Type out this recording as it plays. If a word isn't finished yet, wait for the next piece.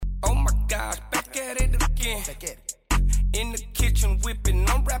gosh, back at it again. In the kitchen whipping,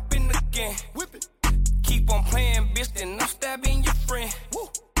 I'm rapping again. Keep on playing, bitch, then I'm stabbing your friend.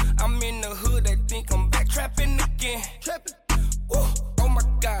 I'm in the hood, they think I'm back trapping again. Oh my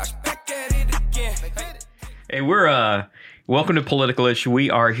gosh, back at it again. Hey, we're welcome to Political-ish. We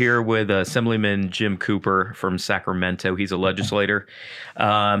are here with Assemblyman Jim Cooper from Sacramento. He's a legislator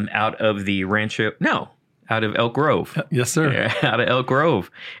out of the out of Elk Grove. Yes, sir. Yeah, out of Elk Grove.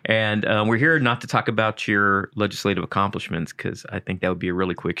 And we're here not to talk about your legislative accomplishments, because I think that would be a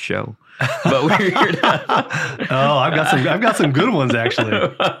really quick show. But we're here to... I've got some good ones, actually.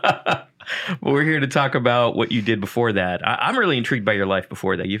 But we're here to talk about what you did before that. I'm really intrigued by your life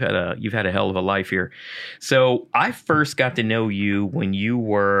before that. You've had a hell of a life here. So I first got to know you when you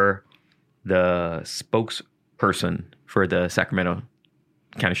were the spokesperson for the Sacramento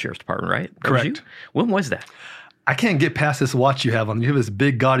County Sheriff's Department, right? Correct. When was that? I can't get past this watch you have on. You have this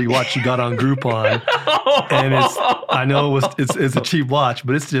big gaudy watch you got on Groupon, and it's a cheap watch,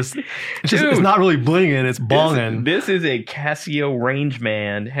 but it's not really blinging. It's bonging. This is a Casio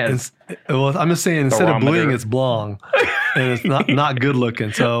Rangeman. I'm just saying, instead of bling, it's blong, and it's not good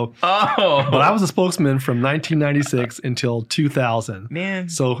looking. So, but I was a spokesman from 1996 until 2000. Man,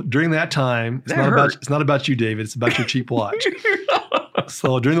 so during that time, it's not about you, David. It's about your cheap watch.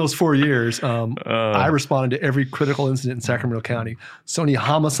 So during those 4 years, I responded to every critical incident in Sacramento County. So any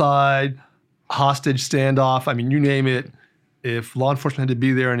homicide, hostage standoff, I mean, you name it. If law enforcement had to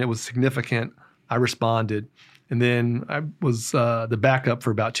be there and it was significant, I responded. And then I was the backup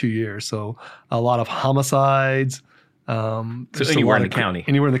for about 2 years. So a lot of homicides. So anywhere in the county?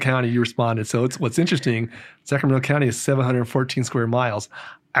 Anywhere in the county, you responded. So what's interesting, Sacramento County is 714 square miles.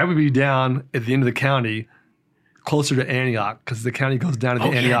 I would be down at the end of the county closer to Antioch, because the county goes down to the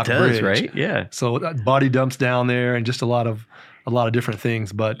Antioch Bridge, right? Yeah. So body dumps down there, and just a lot of different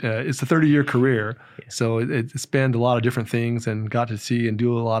things. But it's a 30-year career, so it spanned a lot of different things, and got to see and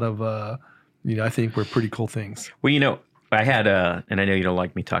do a lot of I think were pretty cool things. Well, I had and I know you don't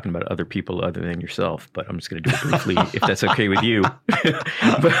like me talking about other people other than yourself, but I'm just going to do it briefly if that's okay with you.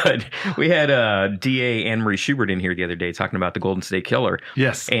 But we had DA Anne Marie Schubert in here the other day talking about the Golden State Killer.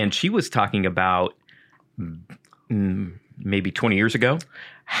 Yes, and she was talking about maybe 20 years ago,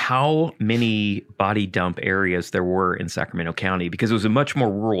 how many body dump areas there were in Sacramento County, because it was a much more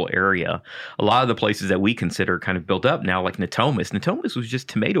rural area. A lot of the places that we consider kind of built up now, like Natomas was just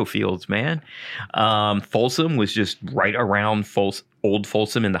tomato fields, man. Folsom was just right around old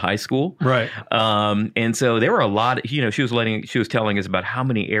Folsom in the high school. Right. And so there were a lot of, she was telling us about how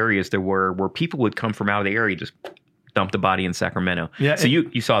many areas there were where people would come from out of the area, just dump the body in Sacramento. Yeah. So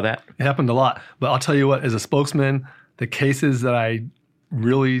you saw that? It happened a lot. But I'll tell you what, as a spokesman, the cases that I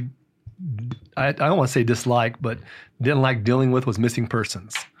really, I don't want to say dislike, but didn't like dealing with was missing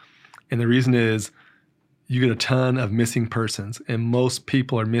persons. And the reason is you get a ton of missing persons, and most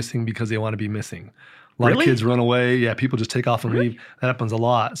people are missing because they want to be missing. A lot of kids run away. Yeah, people just take off and leave. That happens a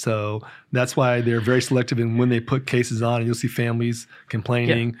lot. So that's why they're very selective in when they put cases on, and you'll see families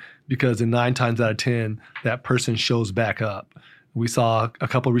complaining because in 9 times out of 10, that person shows back up. We saw a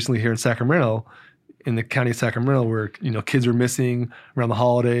couple recently here in Sacramento, in the county of Sacramento, where kids were missing around the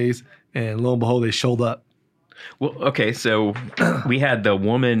holidays, and lo and behold, they showed up. Well, okay, so we had the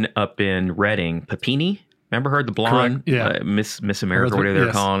woman up in Redding, Papini. Remember her, the blonde, Miss America, whatever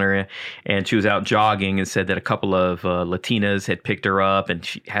they're calling her, and she was out jogging and said that a couple of Latinas had picked her up and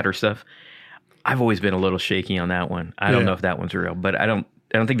she had her stuff. I've always been a little shaky on that one. I don't know if that one's real, but I don't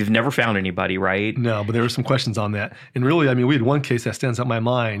think they've never found anybody, right? No, but there were some questions on that. And really, I mean, we had one case that stands out in my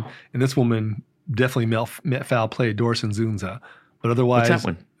mind, and this woman definitely met foul play, Doris and Zunza. But otherwise, what's that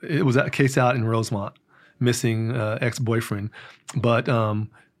one? It was that case out in Rosemont, missing ex-boyfriend. But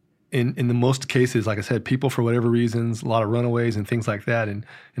in the most cases, like I said, people for whatever reasons, a lot of runaways and things like that, and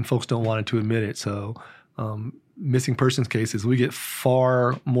folks don't want to admit it. So missing persons cases, we get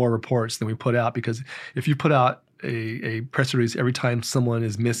far more reports than we put out, because if you put out a press release every time someone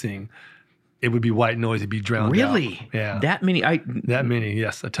is missing, it would be white noise. It'd be drowned out. Really? Yeah. That many? That many,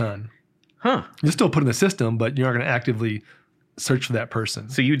 yes, a ton. Huh. You still put in the system, but you're not going to actively search for that person.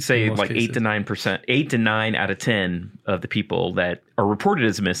 So you'd say like cases. 8 to 9%, 8 to 9 out of 10 of the people that are reported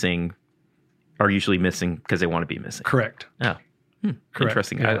as missing are usually missing because they want to be missing. Correct. Oh, Correct.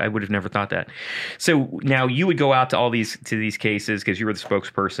 Interesting. Yeah. I would have never thought that. So now you would go out to these cases because you were the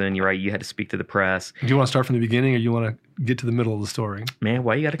spokesperson. You're right. You had to speak to the press. Do you want to start from the beginning, or you want to get to the middle of the story? Man,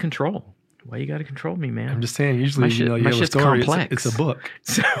 why you got to control? Why you got to control me, man? I'm just saying. Usually, you have a story. It's a book.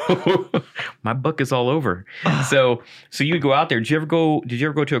 So my book is all over. So you go out there. Did you ever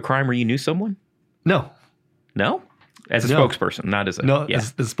go to a crime where you knew someone? No. No? As a spokesperson, not as a... No, as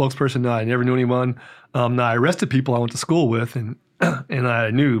a spokesperson, no. I never knew anyone. Now, I arrested people I went to school with, and I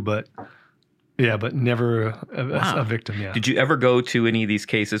knew, but never a victim, yeah. Did you ever go to any of these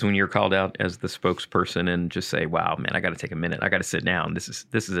cases when you were called out as the spokesperson and just say, wow, man, I got to take a minute. I got to sit down. This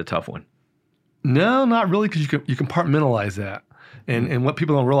is a tough one. No, not really, because you compartmentalize that. And what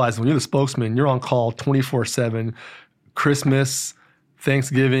people don't realize, when you're the spokesman, you're on call 24/7, Christmas,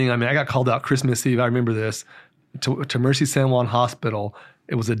 Thanksgiving. I mean, I got called out Christmas Eve. I remember this. To Mercy San Juan Hospital.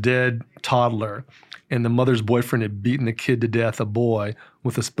 It was a dead toddler, and the mother's boyfriend had beaten the kid to death, a boy,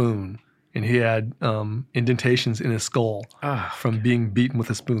 with a spoon, and he had indentations in his skull from being beaten with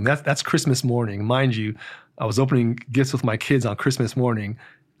a spoon. That's Christmas morning, mind you. I was opening gifts with my kids on Christmas morning,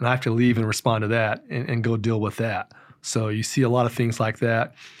 and I have to leave and respond to that and go deal with that. So you see a lot of things like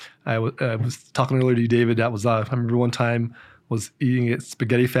that. I was talking earlier to you, David. That was I remember one time was eating at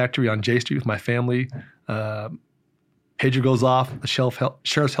Spaghetti Factory on J Street with my family. Pager goes off. The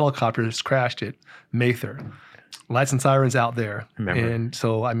sheriff's helicopter has crashed at Mather. Lights and sirens out there. And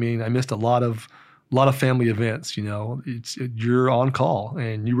so, I mean, I missed a lot of family events. You know, you're on call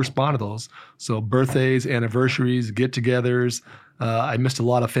and you respond to those. So birthdays, anniversaries, get-togethers. I missed a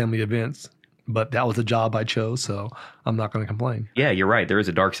lot of family events, but that was a job I chose, so I'm not going to complain. Yeah, you're right. There is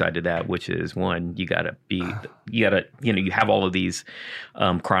a dark side to that, which is one, you have all of these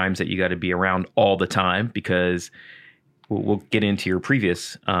crimes that you got to be around all the time, because we'll get into your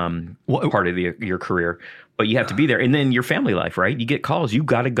previous part of your career, but you have to be there. And then your family life, right? You get calls, you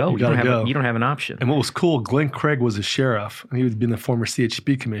got to go. You don't have an option. And what was cool, Glenn Craig was a sheriff, and he had been the former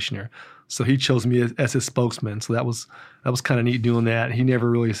CHP commissioner. So he chose me as his spokesman. So that was kind of neat doing that. He never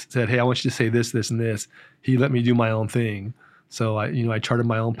really said, "Hey, I want you to say this, this, and this." He let me do my own thing. So I charted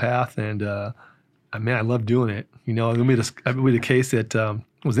my own path, and I love doing it. You know, we had a case that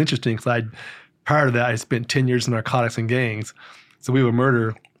was interesting, because prior to that I spent 10 years in narcotics and gangs. So we have a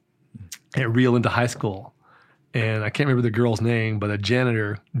murder at Rio Linda High School, and I can't remember the girl's name, but a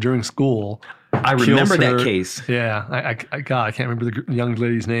janitor during school. I remember that case. Yeah, I can't remember the young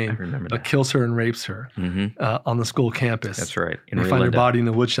lady's name. I remember that. But kills her and rapes her on the school campus. That's right. And they find her body in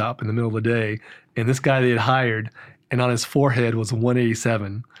the wood shop in the middle of the day. And this guy they had hired, and on his forehead was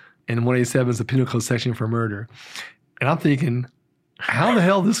 187. And 187 is the penal code section for murder. And I'm thinking, how the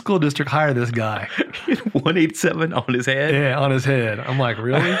hell did this school district hire this guy? 187 on his head? Yeah, on his head. I'm like,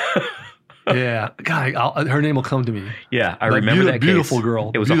 really? Yeah, God, her name will come to me. Yeah, I remember that case. Beautiful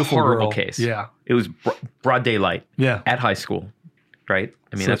girl. It was a horrible case. Yeah. It was broad daylight. Yeah. At high school, right?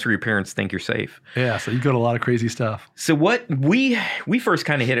 I mean, that's where your parents think you're safe. Yeah, so you go to a lot of crazy stuff. So what we first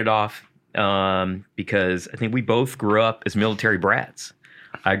kind of hit it off because I think we both grew up as military brats.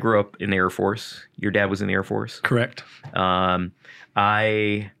 I grew up in the Air Force. Your dad was in the Air Force. Correct.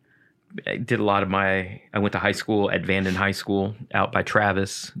 I did a lot of I went to high school at Vanden High School out by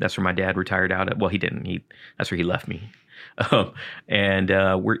Travis. That's where my dad retired out at. Well, he didn't. That's where he left me. And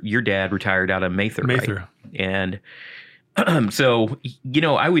your dad retired out of Mather. Right? And so,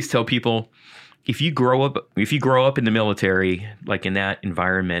 I always tell people, if you grow up in the military, like in that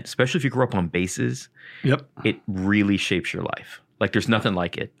environment, especially if you grow up on bases, it really shapes your life. Like there's nothing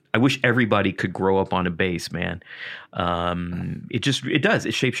like it. I wish everybody could grow up on a base, man. It does.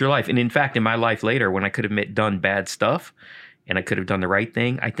 It shapes your life. And in fact, in my life later, when I could have done bad stuff and I could have done the right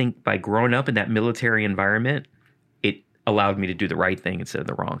thing, I think by growing up in that military environment, it allowed me to do the right thing instead of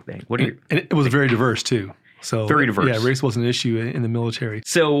the wrong thing. And it was very diverse too. So very diverse. Yeah, race wasn't an issue in the military.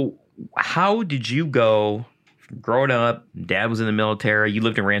 So how did you go growing up? Dad was in the military. You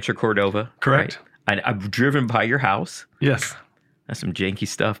lived in Rancho Cordova. Correct. Right? I've driven by your house. Yes. That's some janky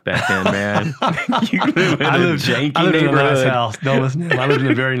stuff back then, man. You live in a janky I lived neighborhood. In a nice house. No, listen, I lived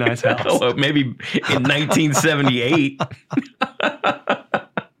in a very nice house. Well, maybe in 1978.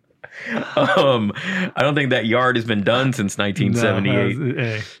 I don't think that yard has been done since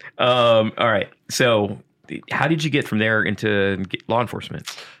 1978. All right. So how did you get from there into law enforcement?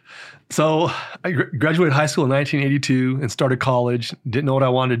 So I graduated high school in 1982 and started college. Didn't know what I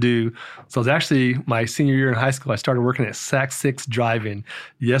wanted to do. So it was actually my senior year in high school. I started working at Sac 6 Drive-In.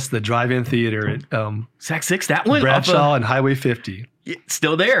 Yes, the drive-in theater at Sac 6, that one? Bradshaw and Highway 50.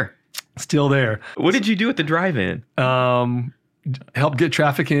 Still there? Still there. What did you do at the drive-in? Help get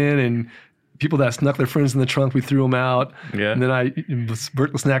traffic in, and people that snuck their friends in the trunk, we threw them out. Yeah. And then I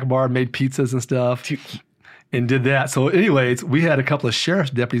worked the snack bar, made pizzas and stuff. And did that. So anyways, we had a couple of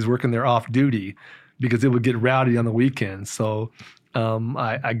sheriff's deputies working there off duty because it would get rowdy on the weekends. So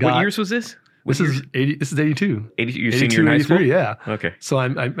I got... What years was this? This is 82. 80, your senior in high school? Yeah. Okay. So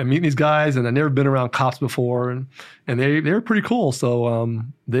I'm meeting these guys, and I've never been around cops before, and they were pretty cool. So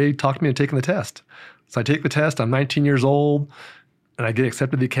they talked me into taking the test. So I take the test. I'm 19 years old, and I get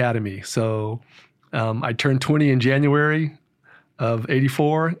accepted to the academy. So I turned 20 in January of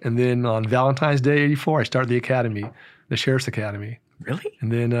 84, and then on Valentine's Day 84, I started the academy, the Sheriff's Academy. Really?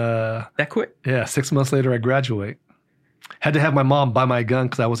 And then that quick? Yeah, 6 months later, I graduate. Had to have my mom buy my gun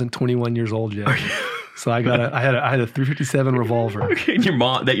because I wasn't 21 years old yet. So I had a 357 revolver. Your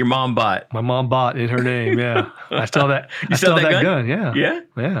mom bought. My mom bought in her name. Yeah, I still have that. You still have that gun? Yeah. Yeah.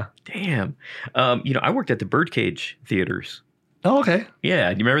 Yeah. Damn. I worked at the Birdcage theaters. Oh, okay.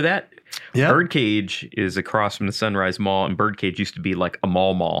 Yeah. Do you remember that? Yeah. Birdcage is across from the Sunrise Mall, and Birdcage used to be like a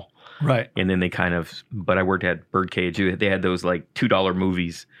mall. Right. And then but I worked at Birdcage. They had those like $2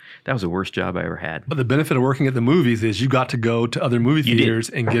 movies. That was the worst job I ever had. But the benefit of working at the movies is you got to go to other movie theaters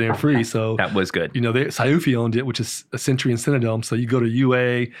and get in free. So that was good. Sayufi owned it, which is a Century and Cinedome. So you go to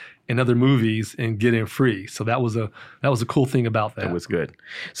UA and other movies and get in free. So that was a cool thing about that. That was good.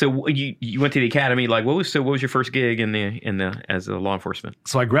 So you went to the academy. Like what was your first gig as a law enforcement?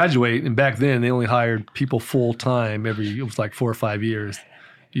 So I graduate, and back then they only hired people full time it was like 4 or 5 years.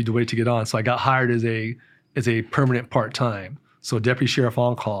 You had to wait to get on. So I got hired as a permanent part-time. So deputy sheriff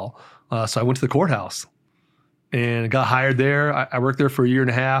on call. So I went to the courthouse and got hired there. I worked there for a year and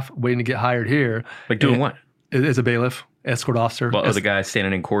a half, waiting to get hired here. Like doing what? As a bailiff, escort officer. Well, the guy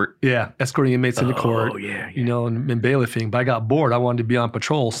standing in court? Yeah, escorting inmates into court. Oh, yeah. And bailiffing. But I got bored. I wanted to be on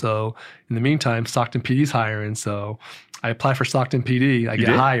patrol. So in the meantime, Stockton PD's hiring. So I applied for Stockton PD. I get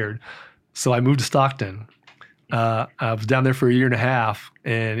hired. So I moved to Stockton. I was down there for a year and a half,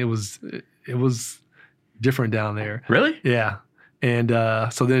 and it was different down there. Really? Yeah. And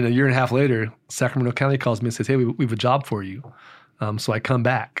so then a year and a half later, Sacramento County calls me and says, "Hey, we have a job for you." So I come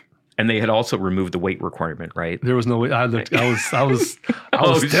back. And they had also removed the weight requirement, right? There was no weight. I was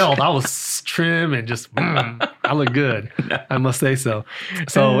stealth. I was trim and just I look good. I must say so.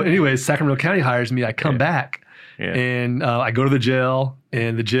 So anyways, Sacramento County hires me. I come back and I go to the jail.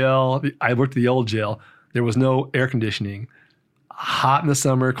 And I worked at the old jail. There was no air conditioning. Hot in the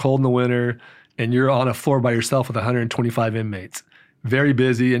summer, cold in the winter, and you're on a floor by yourself with 125 inmates. Very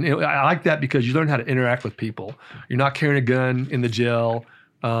busy. And I like that because you learn how to interact with people. You're not carrying a gun in the jail.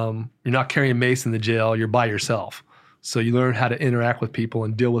 You're not carrying a mace in the jail. You're by yourself. So you learn how to interact with people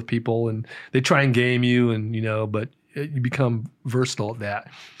and deal with people. And they try and game you, but you become versatile at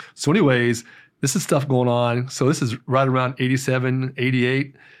that. So anyways, this is stuff going on. So this is right around 87,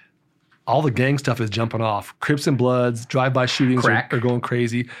 88. All the gang stuff is jumping off. Crips and Bloods, drive-by shootings are going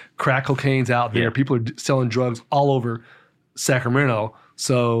crazy. Crack cocaine's out there. Yeah. People are selling drugs all over Sacramento.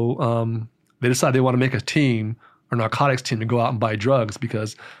 So they decide they want to make a team, or narcotics team, to go out and buy drugs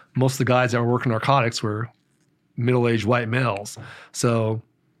because most of the guys that were working narcotics were middle-aged white males. So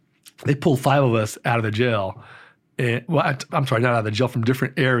they pulled 5 of us out of the jail. I'm sorry, not out of the jail, from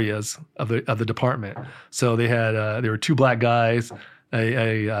different areas of the department. So they had there were 2 black guys,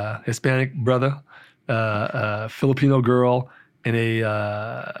 a Hispanic brother, a Filipino girl, and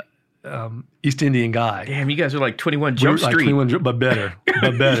a East Indian guy. Damn, you guys are like 21 Jump Street. Like 21, but better.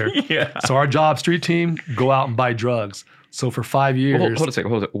 Yeah. So our job, street team, go out and buy drugs. So for 5 years. Well, hold on a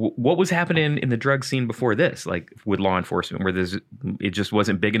second. What was happening in the drug scene before this, like with law enforcement, where it just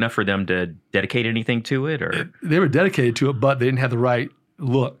wasn't big enough for them to dedicate anything to it? Or they were dedicated to it, but they didn't have the right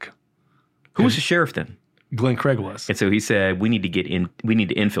look. Who was the sheriff then? Glenn Craig was. And so he said, we need to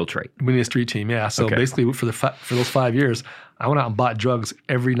infiltrate. We need a street team, yeah. So basically for those 5 years, I went out and bought drugs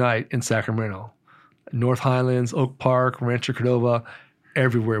every night in Sacramento. North Highlands, Oak Park, Rancho Cordova,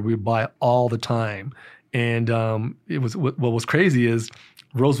 everywhere. We would buy all the time. And it was what was crazy is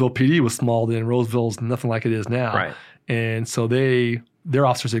Roseville PD was small then. Roseville's nothing like it is now. Right. And so their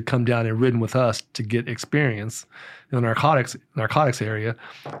officers had come down and ridden with us to get experience in the narcotics area.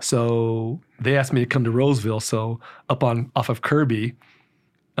 So they asked me to come to Roseville. So off of Kirby,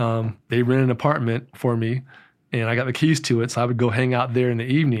 they rented an apartment for me, and I got the keys to it. So I would go hang out there in the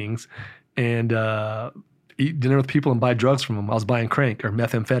evenings and eat dinner with people and buy drugs from them. I was buying crank or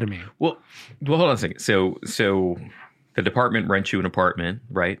methamphetamine. Well, hold on a second. So the department rents you an apartment,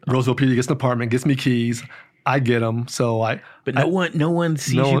 right? Roseville PD gets an apartment, gets me keys. I get them. But no one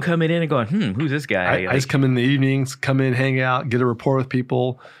sees you coming in and going, who's this guy? I just come in the evenings, come in, hang out, get a rapport with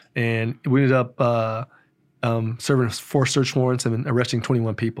people. And we ended up serving 4 search warrants and arresting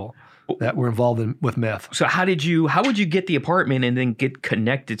 21 people that were involved with meth. So how would you get the apartment and then get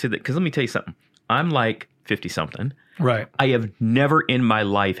connected to because let me tell you something. I'm like 50 something. Right. I have never in my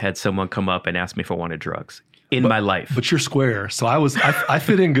life had someone come up and ask me if I wanted drugs in my life. But you're square. So I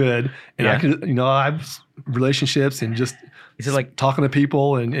fit in good, and I could, I have relationships and just is it like talking to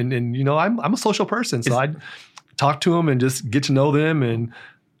people and I'm a social person. So I'd talk to them and just get to know them. And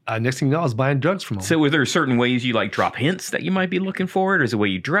next thing you know, I was buying drugs from them. So were there certain ways you like drop hints that you might be looking for it, or is it the way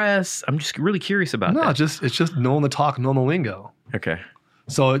you dress? I'm just really curious about that. No, it's just knowing the talk, knowing the lingo. Okay.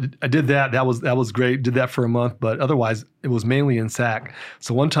 So I did that. That was great. Did that for a month, but otherwise it was mainly in SAC.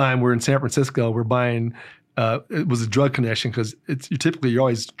 So one time we're in San Francisco, we're buying, it was a drug connection because you're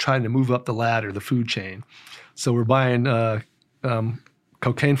always trying to move up the ladder, the food chain. So we're buying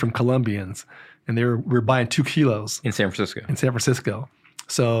cocaine from Colombians, and we're buying 2 kilos. In San Francisco.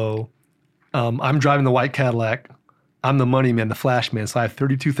 So I'm driving the white Cadillac. I'm the money man, the flash man. So I have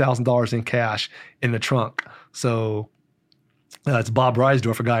 $32,000 in cash in the trunk. So it's Bob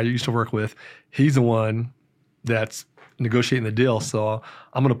Reisdorf, a guy I used to work with. He's the one that's negotiating the deal. So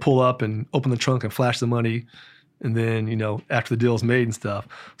I'm going to pull up and open the trunk and flash the money. And then, after the deal's made and stuff.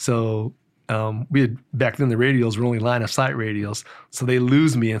 So we had, back then the radios were only line of sight radios. So they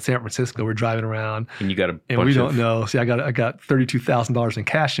lose me in San Francisco. We're driving around. And you got and we don't know. See, I got $32,000 in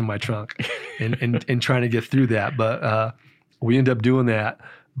cash in my trunk and trying to get through that. But we ended up doing that.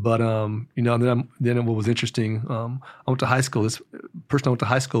 But then what was interesting, I went to high school. This person I went to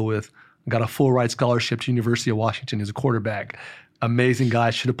high school with got a full ride scholarship to University of Washington as a quarterback. Amazing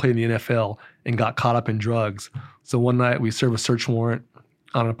guy, should have played in the NFL and got caught up in drugs. So one night we served a search warrant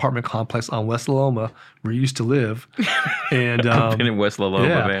on an apartment complex on West La Loma where he used to live. And I've been in West La Loma,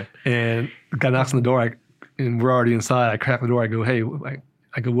 man. And the guy knocks on the door, and we're already inside. I crack the door. I go, hey,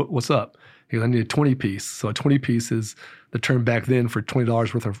 I go, what's up? He goes, I need a 20-piece. So a 20-piece is the term back then for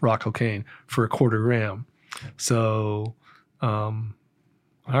 $20 worth of raw cocaine for a quarter gram. So, all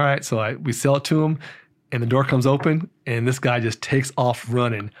right. So we sell it to him, and the door comes open, and this guy just takes off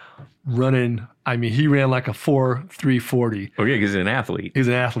running. I mean, he ran like a 4.3 40. Oh, yeah, because he's an athlete. He's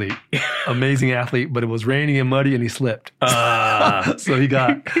an athlete. Amazing athlete, but it was raining and muddy, and he slipped. So he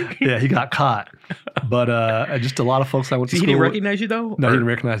got caught. But just a lot of folks I went to school with. He didn't recognize you, though? No, he didn't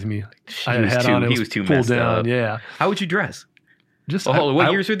recognize me. He was too messed up. Yeah. How would you dress?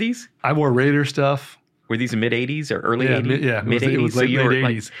 What years were these? I wore Raider stuff. Were these mid-'80s or early 80s? Mid-'80s. It was late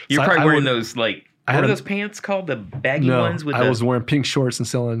 80s. You're probably wearing those, like, what are those pants called? The baggy ones? I was wearing pink shorts and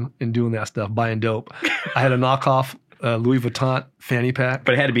selling and doing that stuff, buying dope. I had a knockoff Louis Vuitton fanny pack.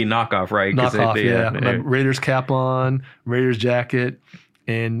 But it had to be knockoff, right? Knockoff, yeah. My Raiders cap on, Raiders jacket,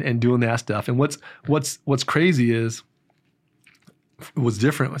 and doing that stuff. And what's crazy is it was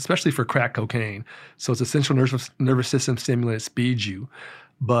different, especially for crack cocaine. So it's essential nervous system stimulant, speeds you.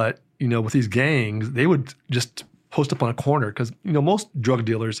 But, with these gangs, they would just post up on a corner because, most drug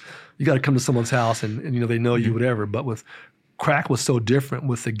dealers, you got to come to someone's house and they know you, whatever. But with crack was so different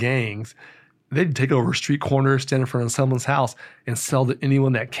with the gangs. They'd take over a street corner, stand in front of someone's house and sell to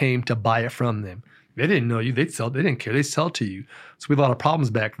anyone that came to buy it from them. They didn't know you. They didn't care. They'd sell to you. So we had a lot of problems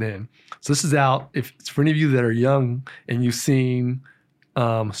back then. So this is out. If it's for any of you that are young and you've seen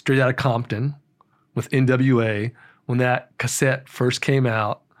Straight Outta Compton with NWA, when that cassette first came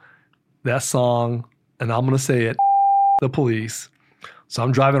out, that song, and I'm going to say it, the police. So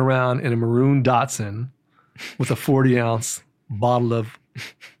I'm driving around in a maroon Datsun with a 40-ounce bottle of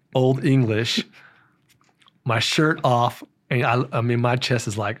Old English, my shirt off, and I mean, my chest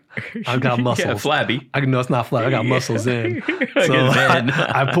is like, I've got muscles. Yeah, flabby. No, it's not flabby. I got muscles in. So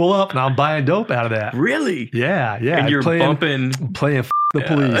I pull up, and I'm buying dope out of that. Really? Yeah. And you're playing the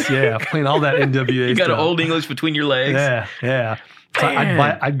police. Yeah, playing all that NWA You got stuff. an Old English between your legs. Yeah. So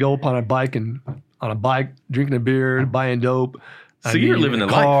I'd go up on a bike, drinking a beer, buying dope. So you were living the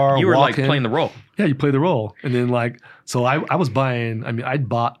life. You were walking, like playing the role. Yeah, you play the role. And then so I was buying, I'd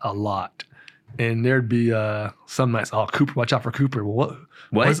bought a lot. And there'd be some nights, Cooper, watch out for Cooper. Well,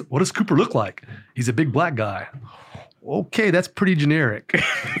 what does Cooper look like? He's a big black guy. Okay, that's pretty generic.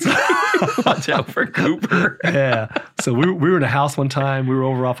 Watch out for Cooper. Yeah. So we were in a house one time. We were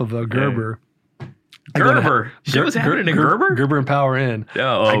over off of Gerber. Gerber? Shit was happening in Gerber? Gerber and Power Inn.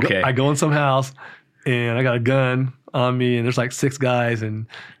 Oh, okay. I go in some house, and I got a gun on me, and there's like 6 guys, and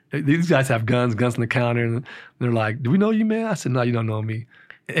these guys have guns on the counter, and they're like, "Do we know you, man?" I said, "No, you don't know me."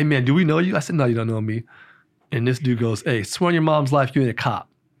 "Hey, man, do we know you?" I said, "No, you don't know me." And this dude goes, "Hey, swear on your mom's life you ain't a cop."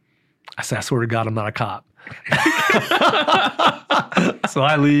 I said, "I swear to God, I'm not a cop." So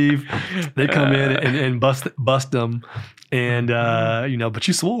I leave. They come in and bust them. And, but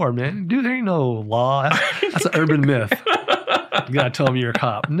you swore, man. Dude, there ain't no law. That's an urban myth. You got to tell them you're a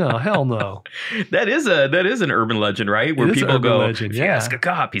cop. No, hell no. That is an urban legend, right? Where people go, legend, if you ask a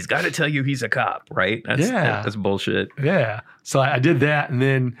cop, he's got to tell you he's a cop, right? That's bullshit. Yeah. So I did that. And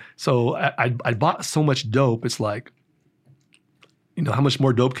then, so I bought so much dope. It's like, how much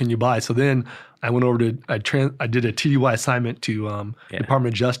more dope can you buy? So then I went over to, I did a TDY assignment to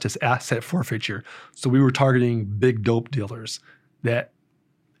Department of Justice asset forfeiture. So we were targeting big dope dealers that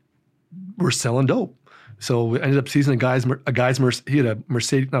were selling dope. So we ended up seizing he had a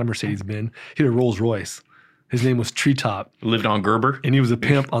Mercedes, not a Mercedes-Benz, he had a Rolls Royce. His name was Treetop. Lived on Gerber? And he was a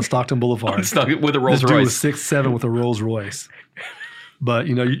pimp on Stockton Boulevard. With a Rolls Royce. This dude was 6'7" with a Rolls Royce. But,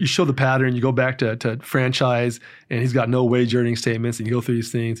 you show the pattern, you go back to franchise, and he's got no wage earning statements, and you go through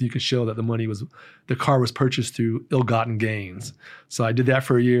these things, you can show that the car was purchased through ill-gotten gains. So I did that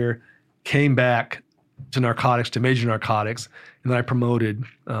for a year, came back to narcotics, to major narcotics, and then I promoted.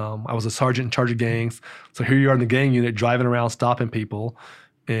 I was a sergeant in charge of gangs. So here you are in the gang unit, driving around, stopping people,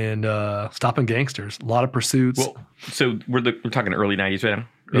 and stopping gangsters. A lot of pursuits. Well, so we're talking early 90s right now?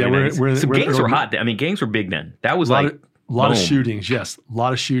 Gangs were hot. I mean, gangs were big then. That was a lot of shootings, yes. A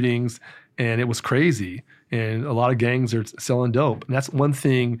lot of shootings, and it was crazy. And a lot of gangs are selling dope. And that's one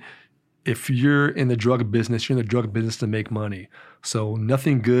thing, if you're in the drug business, you're in the drug business to make money. So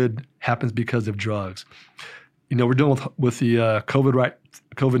nothing good happens because of drugs. We're dealing with the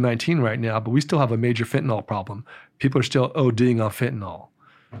COVID-19 right now, but we still have a major fentanyl problem. People are still ODing on fentanyl.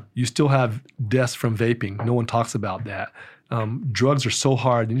 You still have deaths from vaping. No one talks about that. Drugs are so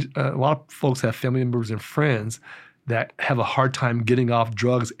hard. A lot of folks have family members and friends that have a hard time getting off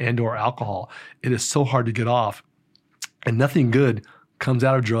drugs and or alcohol. It is so hard to get off. And nothing good comes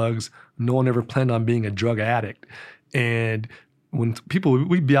out of drugs. No one ever planned on being a drug addict. And when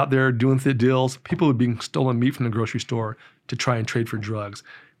we'd be out there doing the deals, people would be stolen meat from the grocery store to try and trade for drugs.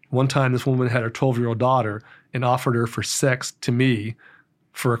 One time, this woman had her 12-year-old daughter and offered her for sex to me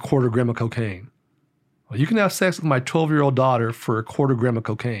for a 1/4 gram of cocaine. Well, you can have sex with my 12-year-old daughter for a 1/4 gram of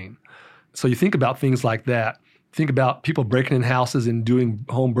cocaine. So you think about things like that. Think about people breaking in houses and doing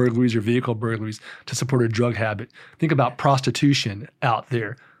home burglaries or vehicle burglaries to support a drug habit. Think about prostitution out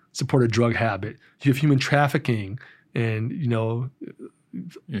there, support a drug habit. You have human trafficking, and and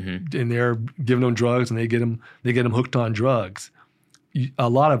they're giving them drugs, and they get them hooked on drugs. A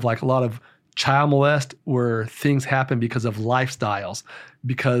lot of child molest where things happen because of lifestyles,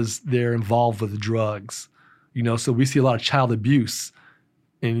 because they're involved with drugs. So we see a lot of child abuse.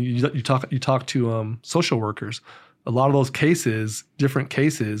 And you talk to social workers. A lot of those cases, different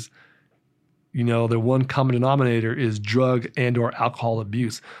cases, the one common denominator is drug and or alcohol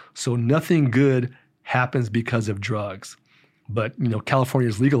abuse. So nothing good happens because of drugs. But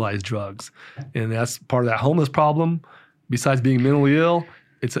California's legalized drugs, and that's part of that homeless problem. Besides being mentally ill,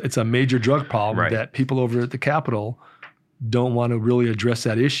 it's a major drug problem that people over at the Capitol don't want to really address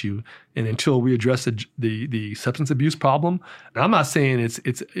that issue. And until we address the substance abuse problem, and I'm not saying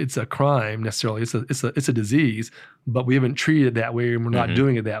it's a crime necessarily, it's a disease, but we haven't treated it that way, and we're not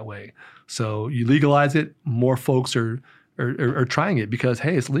doing it that way. So you legalize it, more folks are trying it because,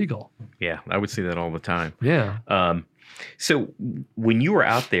 hey, it's legal. Yeah, I would see that all the time. Yeah. So when you were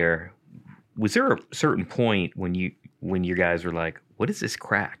out there, was there a certain point when you guys were like, what is this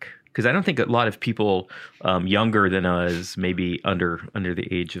crack? Because I don't think a lot of people younger than us, maybe under the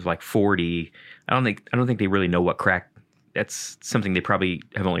age of like 40, I don't think they really know what crack. That's something they probably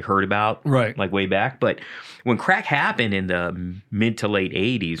have only heard about, right? Like way back. But when crack happened in the mid to late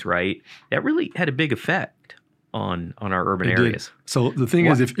 80s, right, that really had a big effect on our urban areas. So the thing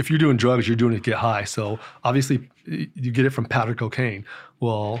is, if you're doing drugs, you're doing it to get high. So obviously you get it from powder cocaine.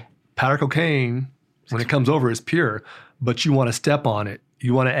 Well, powder cocaine, when it comes over, is pure, but you want to step on it.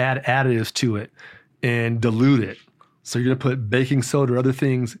 You want to add additives to it and dilute it. So you're going to put baking soda or other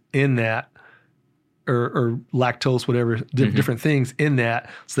things in that, or lactose, whatever, different things in that.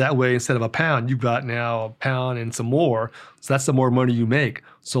 So that way, instead of a pound, you've got now a pound and some more. So that's the more money you make.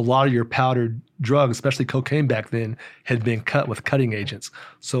 So a lot of your powdered drugs, especially cocaine back then, had been cut with cutting agents.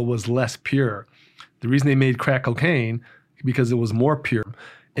 So it was less pure. The reason they made crack cocaine, because it was more pure.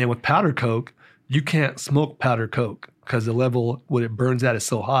 And with powdered coke, you can't smoke powdered coke, because the level when it burns out is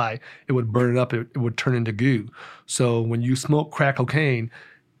so high, it would burn it up, it would turn into goo. So when you smoke crack cocaine,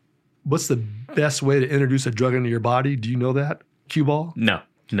 what's the best way to introduce a drug into your body? Do you know that, cue ball? No,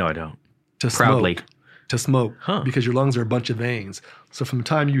 I don't. To smoke, because your lungs are a bunch of veins. So from the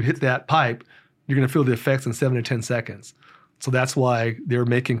time you hit that pipe, you're going to feel the effects in 7 to 10 seconds. So that's why they're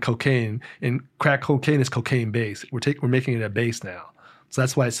making cocaine, and crack cocaine is cocaine base. We're making it a base now. So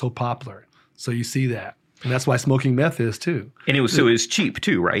that's why it's so popular. So you see that. And that's why smoking meth is too. And it was cheap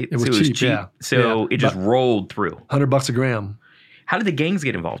too, right? It was cheap, yeah. So it just rolled through. $100 a gram. How did the gangs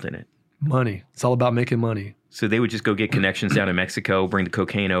get involved in it? Money. It's all about making money. So they would just go get connections down in Mexico, bring the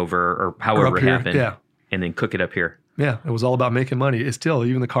cocaine over, or however it happened, and then cook it up here. Yeah, it was all about making money. It's still,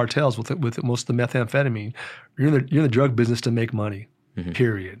 even the cartels with most of the methamphetamine, you're in the drug business to make money,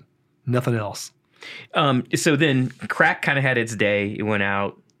 period. Nothing else. So then crack kind of had its day. It went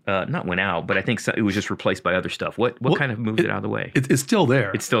out. not went out, but I think it was just replaced by other stuff. What kind of moved it out of the way? It's still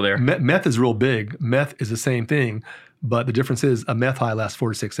there. It's still there. Meth is real big. Meth is the same thing, but the difference is a meth high lasts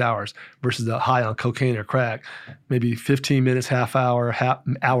 4 to 6 hours versus a high on cocaine or crack, maybe 15 minutes, half hour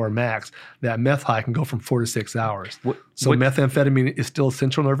max. That meth high can go from 4 to 6 hours. Methamphetamine is still a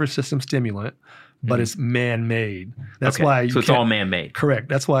central nervous system stimulant, but it's man-made. That's why so it's all man-made. Correct.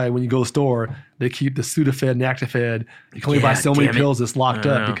 That's why when you go to the store, they keep the Sudafed and Actifed. You can only buy so many pills that's locked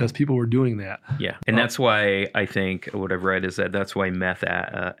up because people were doing that. Yeah, and that's why I think what I've read is that's why meth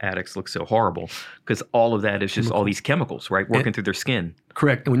addicts look so horrible, because all of that is just all these chemicals, right, working through their skin.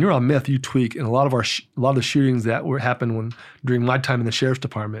 Correct. And when you're on meth, you tweak. And a lot of the shootings that happened during my time in the sheriff's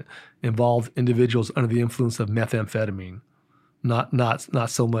department involved individuals under the influence of methamphetamine. Not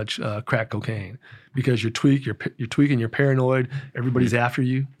so much crack cocaine, because you're tweaking, you're paranoid, everybody's after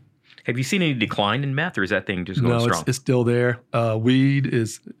you. Have you seen any decline in meth, or is that thing just going strong? No, it's still there. Weed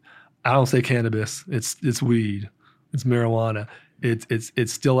is, I don't say cannabis. It's weed. It's marijuana.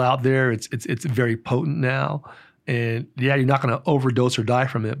 It's still out there. It's very potent now, and yeah, you're not going to overdose or die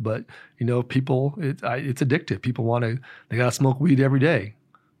from it. But people, it's addictive. People they got to smoke weed every day.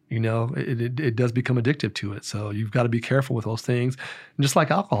 It does become addictive to it. So you've got to be careful with those things. And just like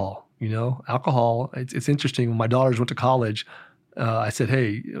alcohol, alcohol, it's interesting. When my daughters went to college, I said,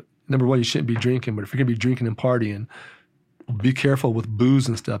 hey, number one, you shouldn't be drinking, but if you're going to be drinking and partying, be careful with booze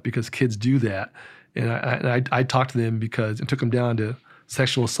and stuff, because kids do that. And I talked to them and took them down to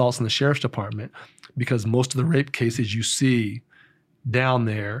sexual assaults in the sheriff's department, because most of the rape cases you see down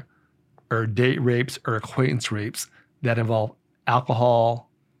there are date rapes or acquaintance rapes that involve alcohol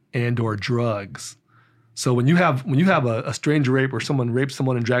and or drugs. So when you have a stranger rape, or someone rapes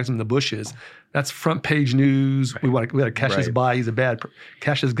someone and drags them in the bushes, that's front page news. Right. We got to catch this guy.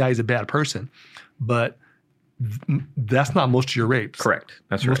 Catch this guy. He's a bad person. But that's not most of your rapes. Correct.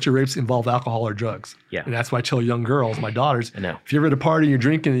 That's right. Most of your rapes involve alcohol or drugs. Yeah. And that's why I tell young girls, my daughters, I know. If you're ever at a party and you're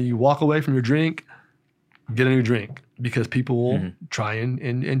drinking and you walk away from your drink, get a new drink, because people will try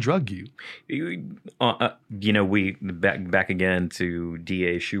and drug you. We back again to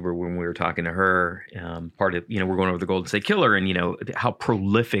D.A. Schubert when we were talking to her. Part of we're going over the Golden State Killer and how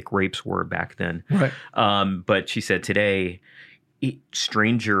prolific rapes were back then. Right. But she said today,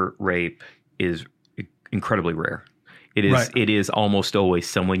 stranger rape is incredibly rare. It is. Right. It is almost always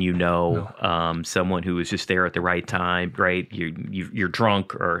someone someone who is just there at the right time. Right. You're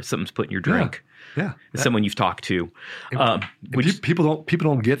drunk, or something's put in your drink. Yeah, someone you've talked to. People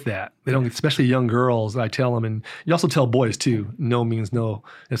don't get that. They don't, especially young girls. I tell them, and you also tell boys too. No means no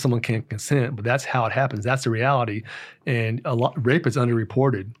if someone can't consent, but that's how it happens. That's the reality. And rape is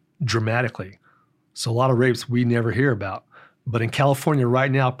underreported dramatically. So a lot of rapes we never hear about. But in California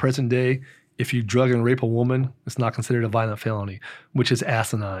right now, present day, if you drug and rape a woman, it's not considered a violent felony, which is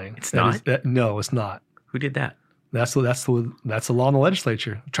asinine. It's not? No, it's not. Who did that? That's the law in the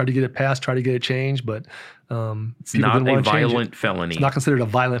legislature. Try to get it passed, try to get it changed, but it's not a violent felony. It's not considered a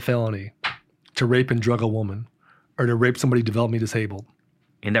violent felony to rape and drug a woman, or to rape somebody developmentally disabled.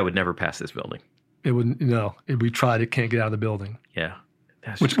 And that would never pass this building. It wouldn't. We tried. It can't get out of the building. Yeah,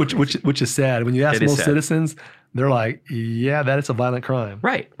 which is sad. When you ask most citizens, they're like, "Yeah, that is a violent crime."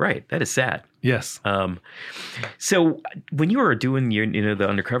 Right. That is sad. Yes. So when you were doing the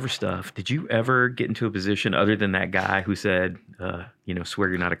undercover stuff, did you ever get into a position other than that guy who said, swear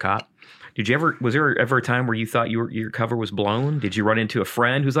you're not a cop? Was there ever a time where you thought your cover was blown? Did you run into a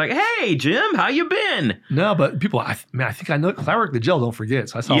friend who's like, "Hey, Jim, how you been?" No, but people, I think I know, because I work at the jail, don't forget.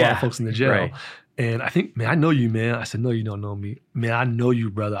 So I saw a lot of folks in the jail. Right. And I think, "Man, I know you, man." I said, "No, you don't know me." "Man, I know you,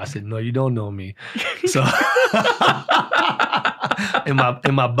 brother." I said, "No, you don't know me." So, and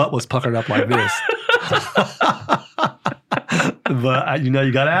my butt was puckered up like this. But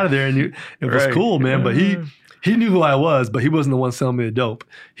you got out of there, and it was cool, man. But he knew who I was, but he wasn't the one selling me the dope.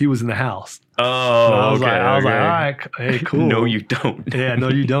 He was in the house. Oh, I was like, all right, hey, cool. No, you don't. Yeah, no,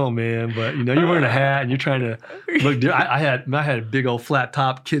 you don't, man. But you're wearing a hat and you're trying to look. I had a big old flat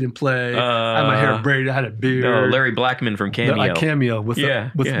top, Kid and Play. I had my hair braided. I had a beard. No, Larry Blackman from Cameo. Cameo with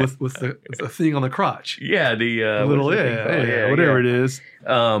the thing on the crotch. Yeah, the little whatever it is.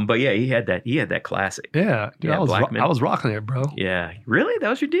 But yeah, he had that classic. Yeah, dude, I was rocking it, bro. Yeah, really, that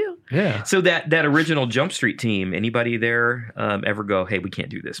was your deal. Yeah. So that original Jump Street team, anybody there ever go, "Hey, we can't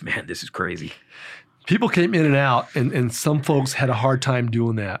do this, man. This is crazy"? People came in and out, and some folks had a hard time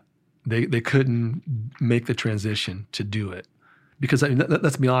doing that. They couldn't make the transition to do it, because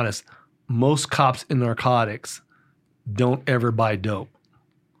let's be honest, most cops in narcotics don't ever buy dope.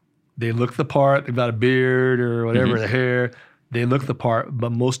 They look the part. They've got a beard or whatever, the hair. They look the part,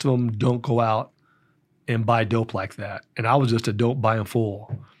 but most of them don't go out and buy dope like that. And I was just a dope buying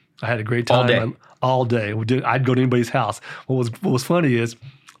fool. I had a great time all day. I'd go to anybody's house. What was funny is,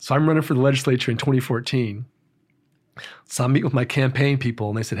 so I'm running for the legislature in 2014. So I'm meeting with my campaign people,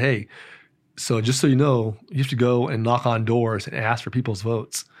 and they said, hey, so just so you know, you have to go and knock on doors and ask for people's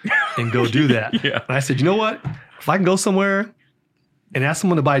votes and go do that. And I said, you know what? If I can go somewhere and ask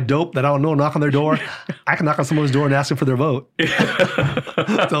someone to buy dope that I don't know, knock on their door, I can knock on someone's door and ask them for their vote.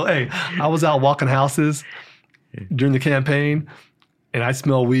 So, hey, I was out walking houses during the campaign, and I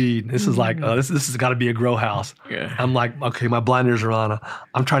smell weed. This is like, this has got to be a grow house. I'm like, okay, my blinders are on.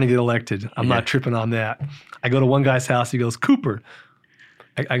 I'm trying to get elected. I'm not tripping on that. I go to one guy's house. He goes, Cooper.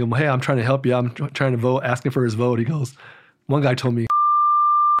 I go, hey, I'm trying to help you. I'm trying to vote, asking for his vote. He goes, one guy told me,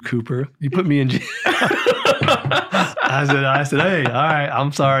 Cooper, you put me in jail. I said, hey, all right,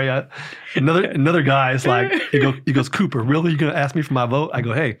 I'm sorry. Another guy is like, he goes, Cooper, really? You gonna ask me for my vote? I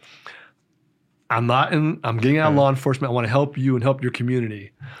go, hey, I'm getting out of law enforcement. I want to help you and help your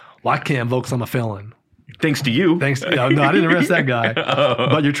community. Well, I can't vote because I'm a felon. Thanks to you. No, I didn't arrest that guy.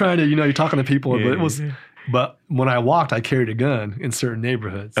 But you're trying to, you're talking to people. But when I walked, I carried a gun in certain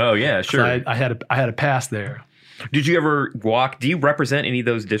neighborhoods. Oh yeah, sure. So I had a pass there. Did you ever walk? Do you represent any of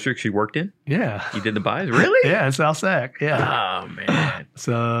those districts you worked in? Yeah. You did the buys? Really? Yeah, in South Sac. Yeah. Oh man.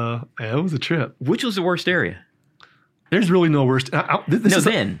 So it was a trip. Which was the worst area? There's really no worst. Not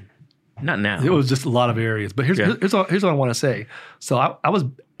now. It was just a lot of areas. But here's what I want to say. So I was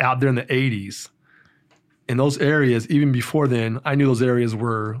out there in the 80s. In those areas, even before then, I knew those areas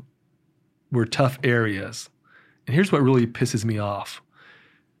were tough areas. And here's what really pisses me off.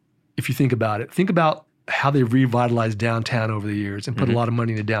 If you think about it, think about how they've revitalized downtown over the years and put a lot of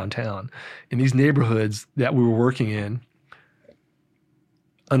money into downtown. In these neighborhoods that we were working in,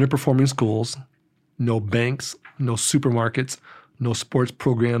 underperforming schools, no banks, no supermarkets, no sports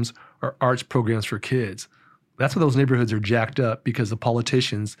programs or arts programs for kids. That's why those neighborhoods are jacked up, because the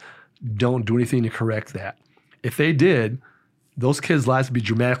politicians don't do anything to correct that. If they did, those kids' lives would be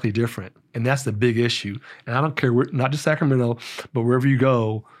dramatically different. And that's the big issue. And I don't care, not just Sacramento, but wherever you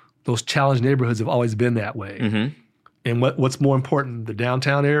go, those challenged neighborhoods have always been that way. Mm-hmm. And what's more important, the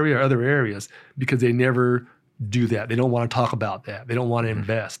downtown area or other areas? Because they never do that. They don't want to talk about that. They don't want to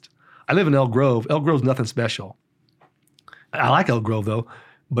invest. I live in Elk Grove. Elk Grove's nothing special. I like Elk Grove though,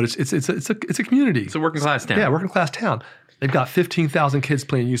 but it's a community. It's a working class town. Yeah, working class town. They've got 15,000 kids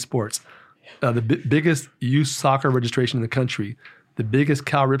playing youth sports. The biggest youth soccer registration in the country. The biggest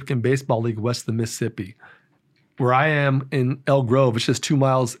Cal Ripken baseball league west of the Mississippi. Where I am in Elk Grove, it's just 2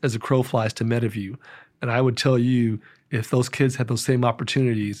 miles as a crow flies to Meadowview. And I would tell you, if those kids had those same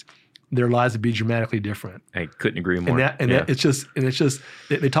opportunities, their lives would be dramatically different. I couldn't agree more. It's just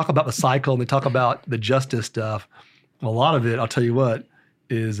they talk about the cycle and they talk about the justice stuff. Well, a lot of it, I'll tell you what,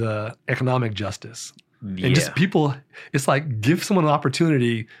 is economic justice. Yeah. And just people, it's like, give someone an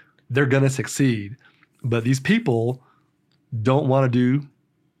opportunity, they're going to succeed. But these people don't want to do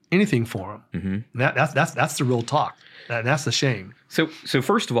anything for them. Mm-hmm. That's the real talk. That's the shame. So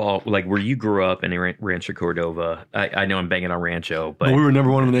first of all, like where you grew up in Rancho Cordova, I know I'm banging on Rancho, but we were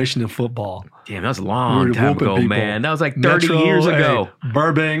number one in the nation in football. Damn, that was a long time ago, people. Man. That was like 30 years ago.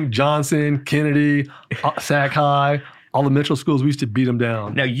 Burbank, Johnson, Kennedy, Sac High, all the Metro schools, we used to beat them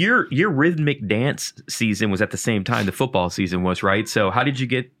down. Now, your rhythmic dance season was at the same time the football season was, right? So how did you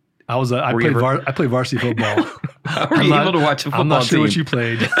get... I played varsity football. How were you able to watch a football team? I'm not sure what you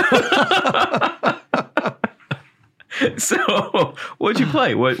played. So, what'd you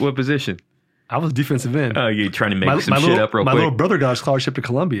play? What position? I was defensive end. Oh, you trying to make some shit up real quick? My little brother got a scholarship to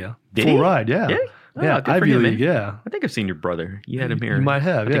Columbia. Did Full he? ride, yeah. Yeah? Oh, yeah, Ivy League, yeah. I think I've seen your brother. You had him here. You might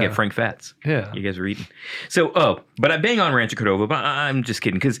have, I think at Frank Fats. Yeah. You guys were eating. So, but I bang on Rancho Cordova, but I'm just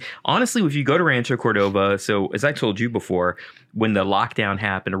kidding. Because honestly, if you go to Rancho Cordova, so as I told you before, when the lockdown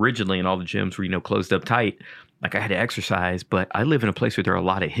happened originally and all the gyms were, closed up tight, like I had to exercise, but I live in a place where there are a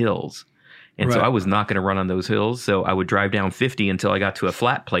lot of hills. And so I was not going to run on those hills. So I would drive down 50 until I got to a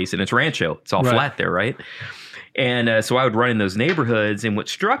flat place, and it's Rancho. It's all flat there, right? And so I would run in those neighborhoods. And what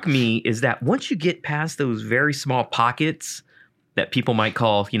struck me is that once you get past those very small pockets that people might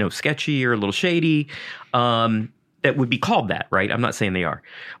call, sketchy or a little shady, that would be called that, right? I'm not saying they are.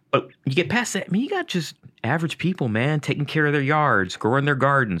 But you get past that, you got just average people, man, taking care of their yards, growing their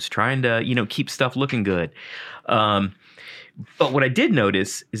gardens, trying to, keep stuff looking good. But what I did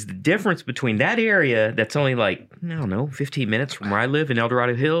notice is the difference between that area that's only 15 minutes from where I live in El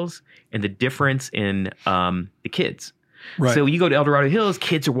Dorado Hills, and the difference in the kids. Right. So you go to El Dorado Hills,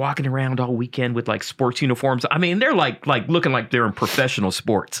 kids are walking around all weekend with like sports uniforms. I mean, they're like looking like they're in professional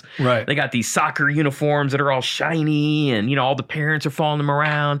sports. Right. They got these soccer uniforms that are all shiny, and all the parents are following them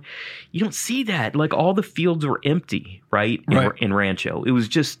around. You don't see that. Like all the fields were empty, right? In Rancho. It was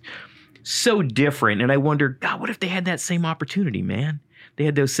just so different. And I wonder, God, what if they had that same opportunity, man? They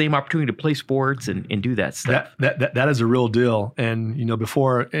had those same opportunity to play sports and do that stuff. That is a real deal. And,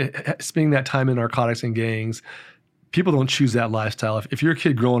 before spending that time in narcotics and gangs, people don't choose that lifestyle. If you're a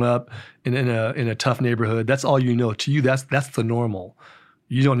kid growing up in a tough neighborhood, that's all you know. To you, that's the normal.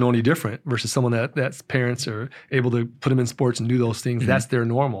 You don't know any different versus someone that's parents are able to put them in sports and do those things. Mm-hmm. That's their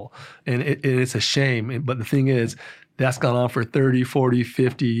normal. And it's a shame. But the thing is, that's gone on for 30, 40,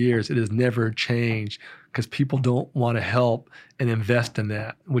 50 years. It has never changed because people don't want to help and invest in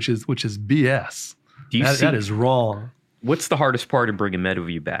that, which is BS. That is wrong. What's the hardest part of bringing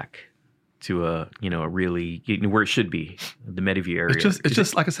Meadowview back to a really where it should be, the Meadowview area? It's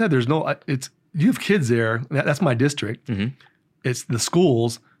just like I said. You have kids there. That's my district. Mm-hmm. It's the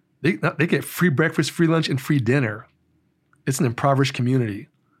schools. They get free breakfast, free lunch, and free dinner. It's an impoverished community.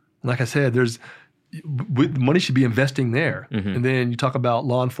 Like I said, money should be investing there. Mm-hmm. And then you talk about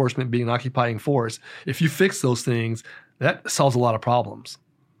law enforcement being an occupying force. If you fix those things, that solves a lot of problems.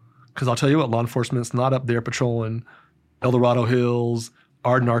 Because I'll tell you what, law enforcement's not up there patrolling El Dorado Hills,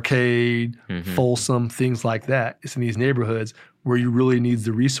 Arden Arcade, mm-hmm. Folsom, things like that. It's in these neighborhoods where you really need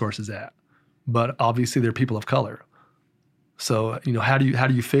the resources at. But obviously they're people of color. So, how do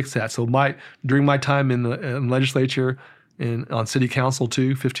you fix that? So during my time in the legislature and on city council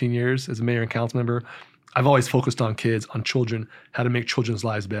too, 15 years as a mayor and council member, I've always focused on kids, on children, how to make children's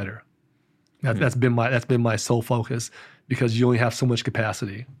lives better. That's been my sole focus because you only have so much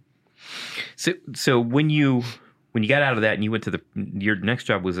capacity. So when you got out of that and you went to your next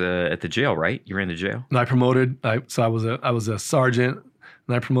job was at the jail, right? You ran the jail. And I promoted. I was a sergeant,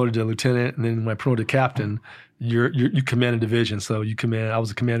 and I promoted to lieutenant, and then when I promoted to captain, you command a division. So I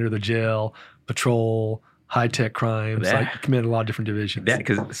was a commander of the jail, patrol, high-tech crimes. I commanded a lot of different divisions.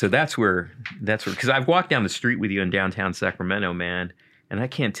 That's where, because I've walked down the street with you in downtown Sacramento, man, and I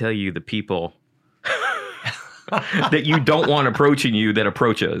can't tell you the people that you don't want approaching you that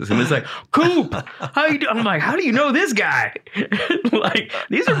approach us. And it's like, Coop, how you doing? I'm like, how do you know this guy? Like,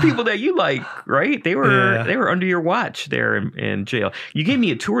 these are people that you like, right? They were under your watch there in jail. You gave me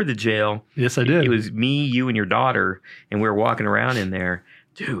a tour of the jail. Yes, I did. It was me, you, and your daughter, and we were walking around in there.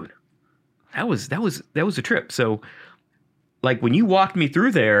 Dude, that was a trip. So, like, when you walked me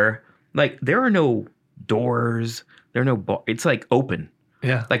through there, like, there are no doors, there are no it's like open.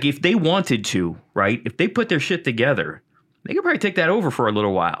 Yeah. Like if they wanted to, right? If they put their shit together, they could probably take that over for a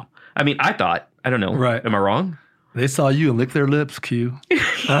little while. I mean, I don't know. Right. Am I wrong? They saw you and licked their lips, Q.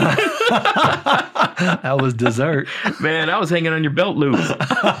 That was dessert. Man, I was hanging on your belt loop.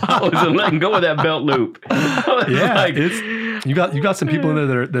 I wasn't letting go of that belt loop. Yeah. Like, you got some people in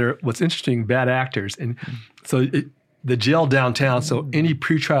there that are what's interesting, bad actors. And so the jail downtown, so any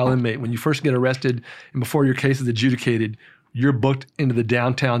pretrial inmate, when you first get arrested and before your case is adjudicated, you're booked into the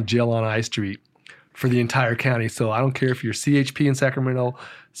downtown jail on I Street for the entire county. So I don't care if you're CHP in Sacramento,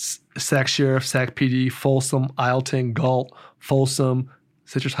 Sac Sheriff, Sac PD, Folsom, Isleton, Galt, Folsom,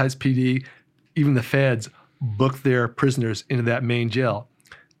 Citrus Heights PD, even the feds book their prisoners into that main jail.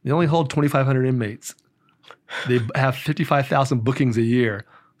 They only hold 2,500 inmates. They have 55,000 bookings a year.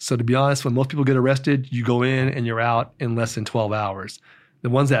 So to be honest, when most people get arrested, you go in and you're out in less than 12 hours. The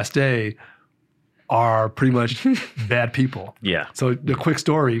ones that stay are pretty much bad people. Yeah. So the quick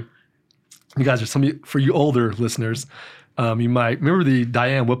story, you guys for you older listeners, you might remember the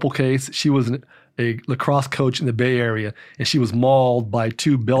Diane Whipple case. She was a lacrosse coach in the Bay Area, and she was mauled by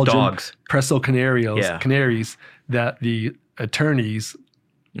two Belgian dogs. Presso Canaries that the attorneys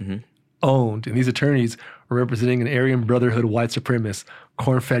owned. And these attorneys were representing an Aryan Brotherhood white supremacist,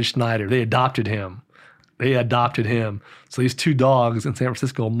 Cornfed Schneider. They adopted him. So these two dogs in San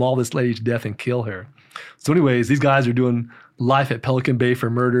Francisco maul this lady to death and kill her. So anyways, these guys are doing life at Pelican Bay for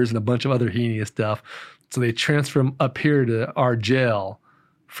murders and a bunch of other heinous stuff. So they transfer them up here to our jail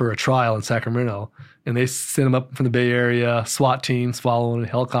for a trial in Sacramento. And they send them up from the Bay Area, SWAT teams following a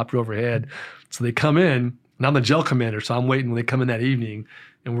helicopter overhead. So they come in, and I'm the jail commander, so I'm waiting when they come in that evening,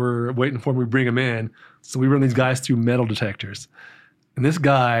 and we're waiting for them, we bring them in. So we run these guys through metal detectors. And this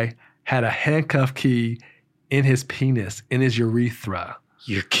guy had a handcuff key in his penis, in his urethra.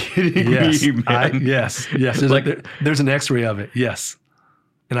 You're kidding me, man. Yes. There's an x-ray of it, yes.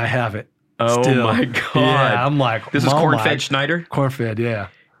 And I have it. Oh, still. My God. Yeah, I'm like, this is Cornfed Schneider? Cornfed, yeah.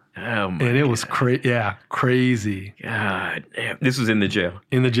 Oh my and it was crazy. God, this was in the jail.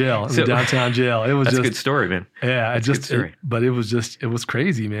 In the downtown jail. It was that's a good story, man. Yeah, it was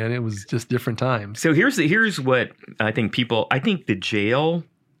crazy, man. It was just different times. So here's what I think the jail,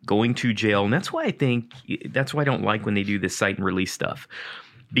 going to jail, and that's why I don't like when they do this cite and release stuff.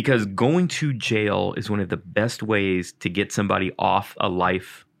 Because going to jail is one of the best ways to get somebody off a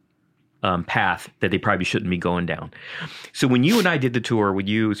life path that they probably shouldn't be going down. So when you and I did the tour with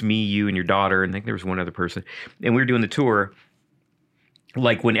you, it was me, you, and your daughter, and I think there was one other person, and we were doing the tour,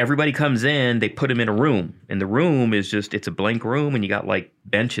 like when everybody comes in, they put them in a room, and the room is it's a blank room, and you got like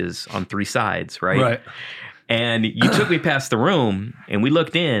benches on 3 sides, right? Right. And you took me past the room, and we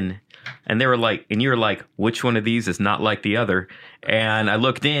looked in, and they were like, and you were like, which one of these is not like the other? And I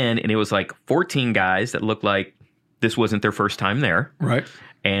looked in, and it was like 14 guys that looked like this wasn't their first time there. Right.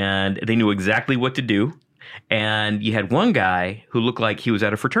 And they knew exactly what to do. And you had one guy who looked like he was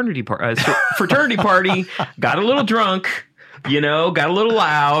at a fraternity party, got a little drunk, got a little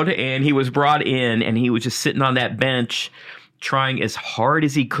loud, and he was brought in, and he was just sitting on that bench trying as hard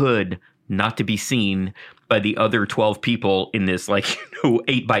as he could not to be seen by the other 12 people in this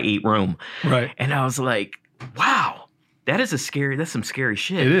 8x8 room. Right. And I was like, wow, that's some scary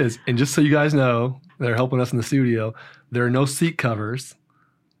shit. It is. And just so you guys know, they're helping us in the studio, there are no seat covers.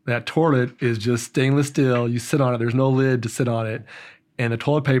 That toilet is just stainless steel. You sit on it. There's no lid to sit on it. And the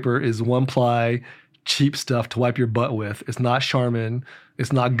toilet paper is 1-ply, cheap stuff to wipe your butt with. It's not Charmin.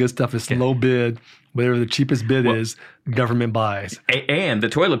 It's not good stuff. It's low bid. Whatever the cheapest bid is, government buys. And the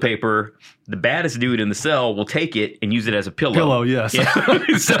toilet paper, the baddest dude in the cell will take it and use it as a pillow. Pillow, yes. Yeah.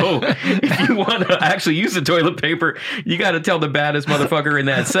 So if you want to actually use the toilet paper, you got to tell the baddest motherfucker in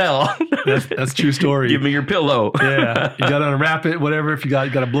that cell. That's true story. Give me your pillow. Yeah. You got to unwrap it, whatever. If you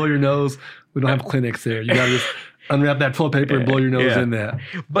got to blow your nose. We don't have clinics there. You got to just unwrap that toilet paper and blow your nose in that.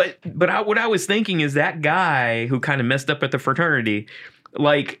 But what I was thinking is that guy who kind of messed up at the fraternity,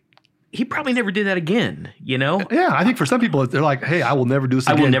 he probably never did that again, Yeah, I think for some people, they're like, hey, I will never do this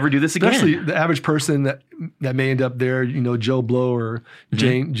again. I will never do this again. Especially the average person that may end up there, Joe Blow or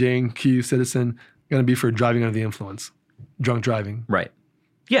Jane Q, citizen, going to be for driving under the influence, drunk driving. Right.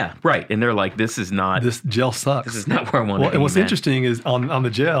 Yeah, right. And they're like, this jail sucks. This is not where I want to be, and what's interesting is on the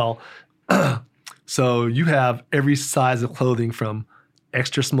jail, so you have every size of clothing from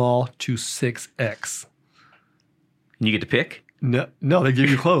extra small to 6X. And you get to pick? No, they give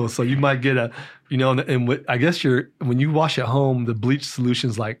you clothes. So you might get I guess when you wash at home, the bleach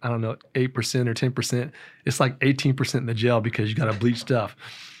solution's 8% or 10%. It's like 18% in the gel because you got to bleach stuff.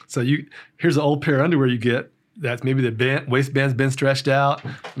 So here's an old pair of underwear you get. That's maybe the waistband's been stretched out.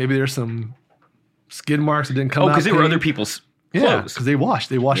 Maybe there's some skid marks that didn't come out. Oh, because they were other people's clothes. Yeah, because they wash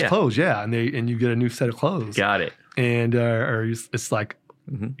clothes. Yeah, and you get a new set of clothes. Got it. And or it's like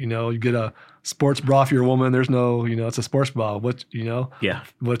you get a sports bra for your woman. There's no, it's a sports bra.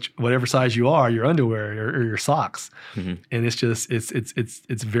 Whatever size you are, your underwear or your socks, and it's just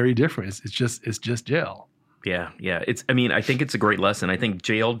it's very different. It's just jail. Yeah. I think it's a great lesson. I think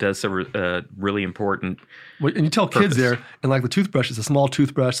jail does a really important. And you tell kids there, and like the toothbrush, it's a small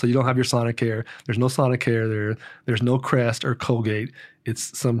toothbrush, so you don't have your Sonicare. There's no Sonicare there. There's no Crest or Colgate.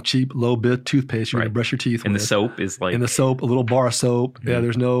 It's some cheap low bit toothpaste you're gonna brush your teeth with. And the soap is like. And the soap, a little bar of soap. Mm-hmm. Yeah.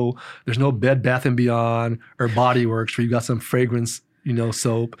 There's no Bed Bath and Beyond or Body Works where you got some fragrance,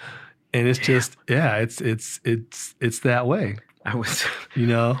 soap, and it's just it's that way. I was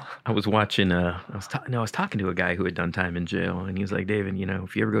watching. I was talking to a guy who had done time in jail, and he was like, "David,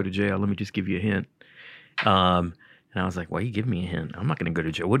 if you ever go to jail, let me just give you a hint." And I was like, "Why are you giving me a hint? I'm not going to go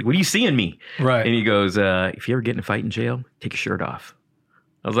to jail. What do you see in me?" Right. And he goes, "If you ever get in a fight in jail, take your shirt off."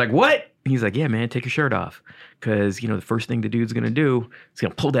 I was like, "What?" And he's like, "Yeah, man, take your shirt off, because the first thing the dude's going to do is going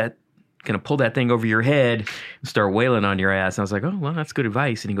to pull that thing over your head and start wailing on your ass." And I was like, "Oh, well, that's good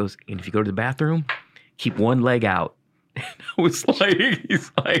advice." And he goes, "And if you go to the bathroom, keep one leg out." And I was like,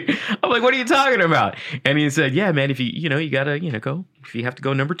 I'm like, "What are you talking about?" And he said, "Yeah, man, if you gotta, go, if you have to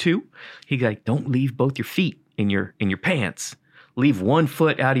go number 2, he's like, don't leave both your feet in your pants. Leave one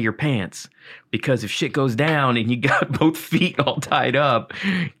foot out of your pants, because if shit goes down and you got both feet all tied up,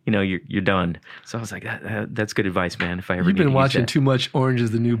 you're done." So I was like, that's good advice, man. If I ever You've been watching too much Orange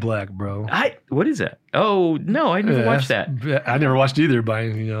Is the New Black, bro. What is that? Oh no, I never watched that. I never watched either, but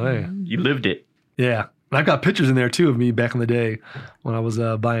hey. You lived it. Yeah. I've got pictures in there, too, of me back in the day when I was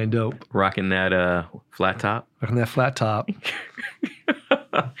buying dope. Rocking that flat top? Rocking that flat top.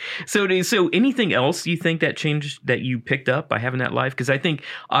 So anything else you think that changed, that you picked up by having that life? Because I think,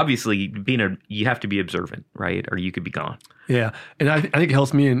 obviously, you have to be observant, right? Or you could be gone. Yeah. And I think it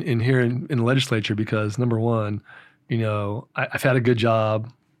helps me in here in the legislature because, number one, I've had a good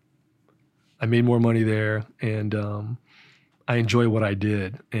job. I made more money there, and I enjoy what I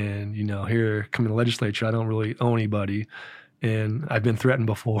did. And, here coming to the legislature, I don't really owe anybody. And I've been threatened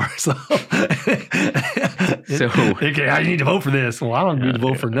before. So, okay, I need to vote for this. Well, I don't need to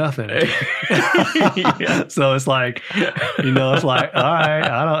vote for nothing. So it's like, it's like, all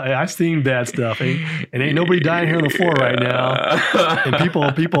right, I've seen bad stuff. And ain't nobody dying here on the floor right now. And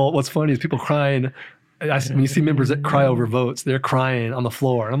people, what's funny is people crying. When you see members that cry over votes, they're crying on the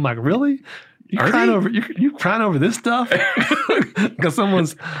floor. And I'm like, really? You crying over this stuff? Because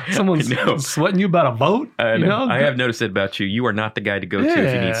someone's sweating you about a vote? I have noticed it about you. You are not the guy to go to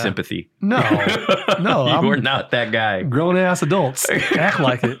if you need sympathy. No. You are not that guy. Grown ass adults act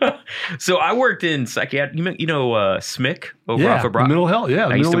like it. So I worked in psychiatry. SMIC over off of Broad. Mental health. Yeah,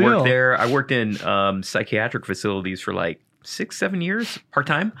 I used to work there. I worked in psychiatric facilities for like 6-7 years part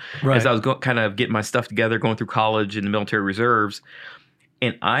time, as I was kind of getting my stuff together, going through college in the military reserves.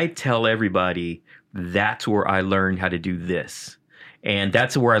 And I tell everybody that's where I learned how to do this. And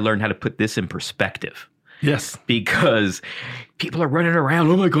that's where I learned how to put this in perspective. Yes. Because people are running around,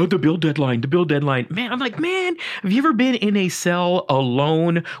 oh my God, the bill deadline. Man, I'm like, have you ever been in a cell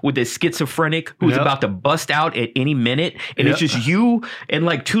alone with a schizophrenic who's about to bust out at any minute? And it's just you and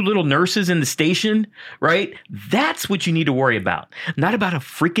like 2 little nurses in the station, right? That's what you need to worry about. Not about a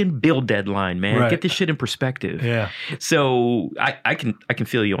freaking bill deadline, man. Right. Get this shit in perspective. Yeah. So I can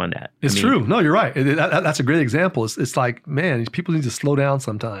feel you on that. It's true. No, you're right. That's a great example. It's like, man, people need to slow down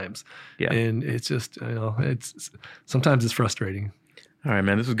sometimes. Yeah. And it's just, sometimes it's frustrating. All right,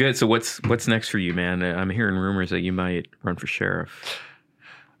 man. This is good. So what's next for you, man? I'm hearing rumors that you might run for sheriff.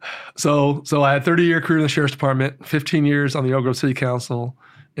 So I had a 30-year career in the sheriff's department, 15 years on the Elk Grove City Council,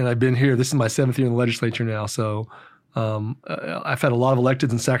 and I've been here. This is my 7th year in the legislature now. So I've had a lot of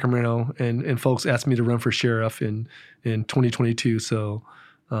electeds in Sacramento, and folks asked me to run for sheriff in 2022. So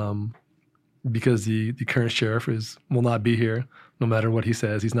because the current sheriff will not be here. No matter what he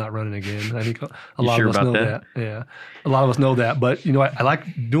says, he's not running again. I think a lot of us know that. Yeah, a lot of us know that. But I like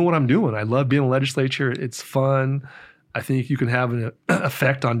doing what I'm doing. I love being in the legislature. It's fun. I think you can have an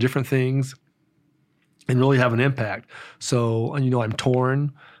effect on different things and really have an impact. So I'm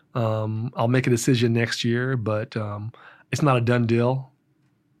torn. I'll make a decision next year, but it's not a done deal.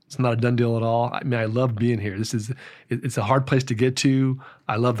 It's not a done deal at all. I mean, I love being here. It's a hard place to get to.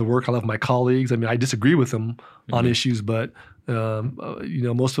 I love the work. I love my colleagues. I mean, I disagree with them on issues, but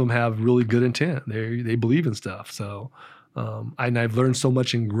most of them have really good intent. They believe in stuff. So, and I've learned so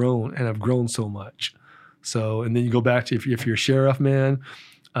much and I've grown so much. So, and then you go back to if you're a sheriff, man,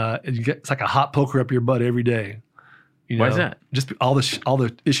 it's like a hot poker up your butt every day. Why is that? Just all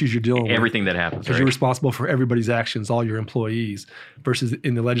the issues you're dealing with. Everything that happens, because you're responsible for everybody's actions, all your employees. Versus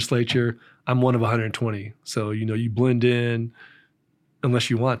in the legislature, I'm one of 120. So you blend in unless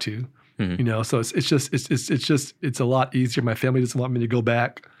you want to. Mm-hmm. So it's a lot easier. My family doesn't want me to go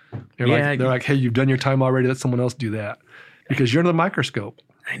back. They're like, hey, you've done your time already. Let someone else do that because you're under the microscope.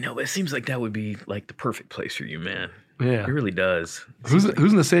 I know, but it seems like that would be like the perfect place for you, man. Yeah, it really does. Who's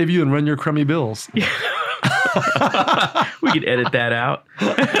going to save you and run your crummy bills? Yeah. We could edit that out.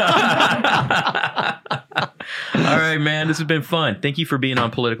 All right, man. This has been fun. Thank you for being on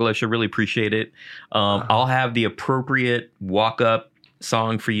Political Issue. Really appreciate it. I'll have the appropriate walk-up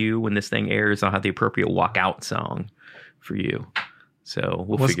song for you when this thing airs. I'll have the appropriate walk-out song for you. So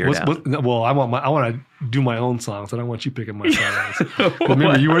we'll figure it out. Well, I want to do my own songs. I don't want you picking my songs.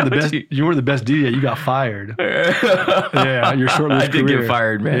 Remember, you were the best. You were the best DJ. You got fired. Yeah, your short-lived I did career. get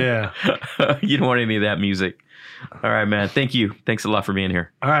fired, man. Yeah, you don't want any of that music. All right, man. Thank you. Thanks a lot for being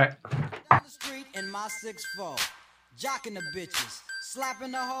here. All right. Down the street in my 6'4", jocking the bitches,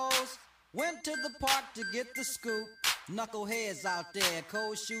 slapping the hoes. Went to the park to get the scoop. Knuckleheads out there,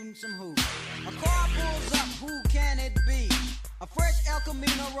 cold shooting some hoops. A car pulls up, who can it be? A fresh El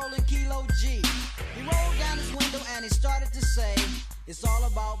Camino rolling Kilo G. He rolled down his window and he started to say, it's all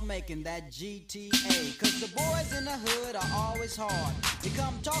about making that GTA. Cause the boys in the hood are always hard. You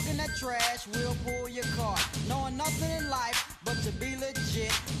come talking that trash, we'll pull your card. Knowing nothing in life but to be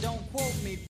legit, don't quote me.